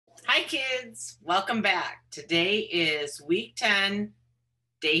kids, welcome back. Today is week 10,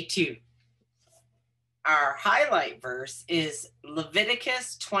 day 2. Our highlight verse is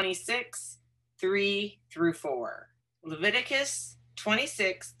Leviticus 26, 3 through 4. Leviticus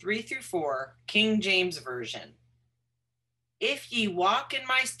 26, 3 through 4, King James Version. If ye walk in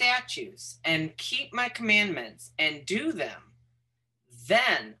my statutes and keep my commandments and do them,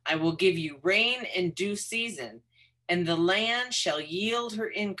 then I will give you rain in due season, and the land shall yield her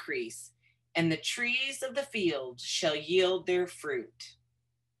increase, and the trees of the field shall yield their fruit.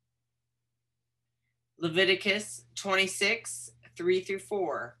 Leviticus 26, 3 through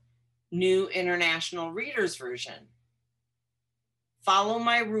 4, New International Reader's Version. Follow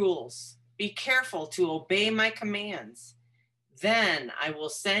my rules. Be careful to obey my commands. Then I will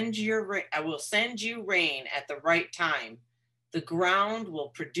send you rain at the right time. The ground will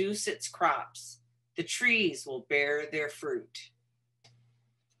produce its crops. The trees will bear their fruit.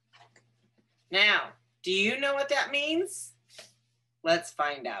 Now, do you know what that means? Let's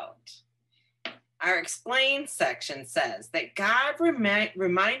find out. Our explain section says that God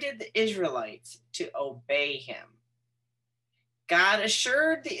reminded the Israelites to obey him. God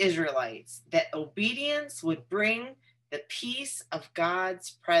assured the Israelites that obedience would bring the peace of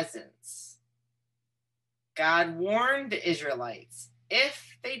God's presence. God warned the Israelites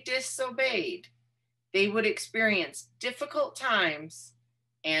if they disobeyed, they would experience difficult times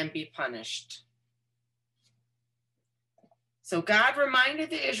and be punished. So God reminded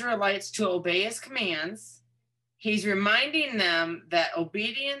the Israelites to obey his commands. He's reminding them that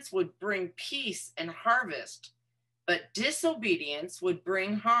obedience would bring peace and harvest, but disobedience would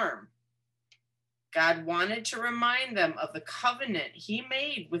bring harm. God wanted to remind them of the covenant he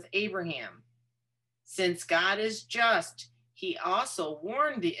made with Abraham. Since God is just, he also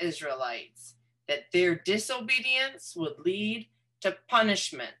warned the Israelites that their disobedience would lead to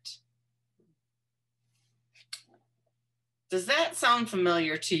punishment. Does that sound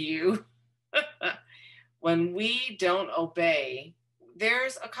familiar to you? When we don't obey,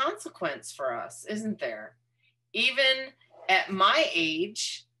 there's a consequence for us, isn't there? Even at my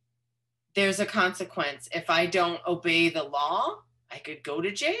age, there's a consequence. If I don't obey the law, I could go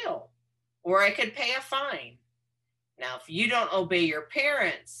to jail or I could pay a fine. Now, if you don't obey your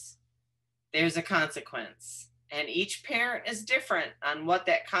parents, there's a consequence. And each parent is different on what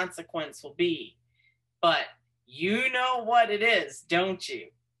that consequence will be. But you know what it is, don't you?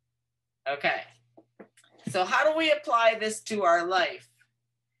 Okay. So how do we apply this to our life?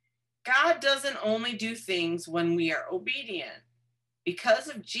 God doesn't only do things when we are obedient. Because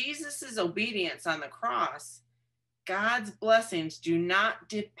of Jesus's obedience on the cross, God's blessings do not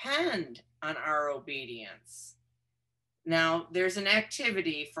depend on our obedience. Now, there's an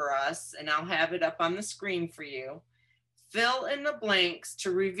activity for us, and I'll have it up on the screen for you. Fill in the blanks to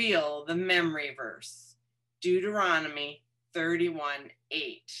reveal the memory verse, Deuteronomy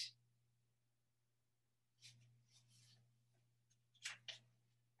 31:8.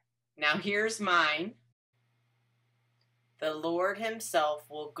 Now, here's mine. The Lord himself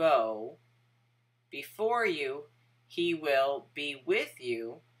will go before you. He will be with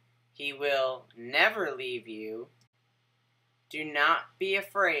you. He will never leave you. Do not be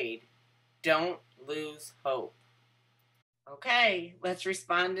afraid. Don't lose hope. Okay, let's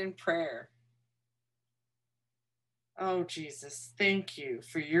respond in prayer. Oh, Jesus, thank you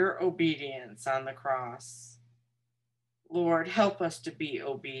for your obedience on the cross. Lord, help us to be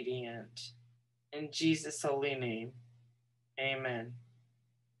obedient. In Jesus' holy name, amen.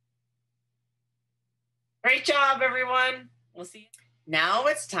 Great job, everyone. We'll see you. Now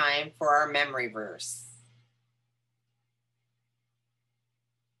it's time for our memory verse.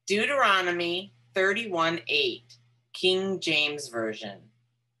 Deuteronomy 31:8, King James Version.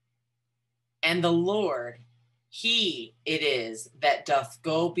 And the Lord, he it is that doth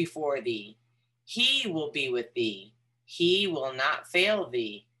go before thee. He will be with thee. He will not fail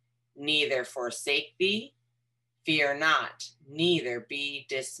thee, neither forsake thee. Fear not, neither be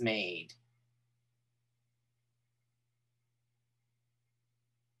dismayed.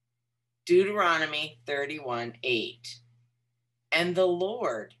 Deuteronomy 31:8. And the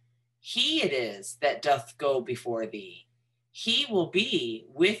Lord, he it is that doth go before thee. He will be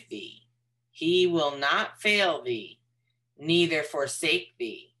with thee. He will not fail thee, neither forsake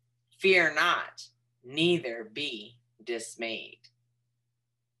thee. Fear not, neither be dismayed.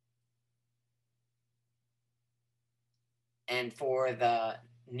 And for the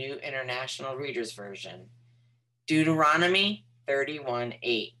New International Reader's Version, Deuteronomy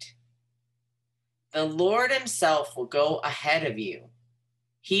 31:8. The Lord himself will go ahead of you.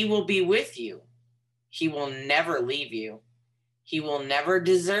 He will be with you. He will never leave you. He will never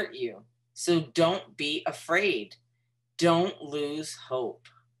desert you. So don't be afraid. Don't lose hope.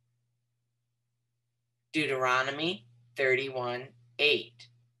 Deuteronomy 31:8.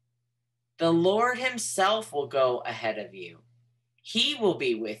 The Lord himself will go ahead of you. He will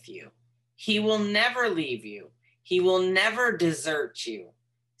be with you. He will never leave you. He will never desert you.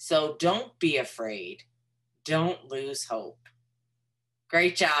 So don't be afraid. Don't lose hope.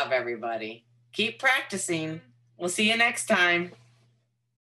 Great job, everybody. Keep practicing. We'll see you next time.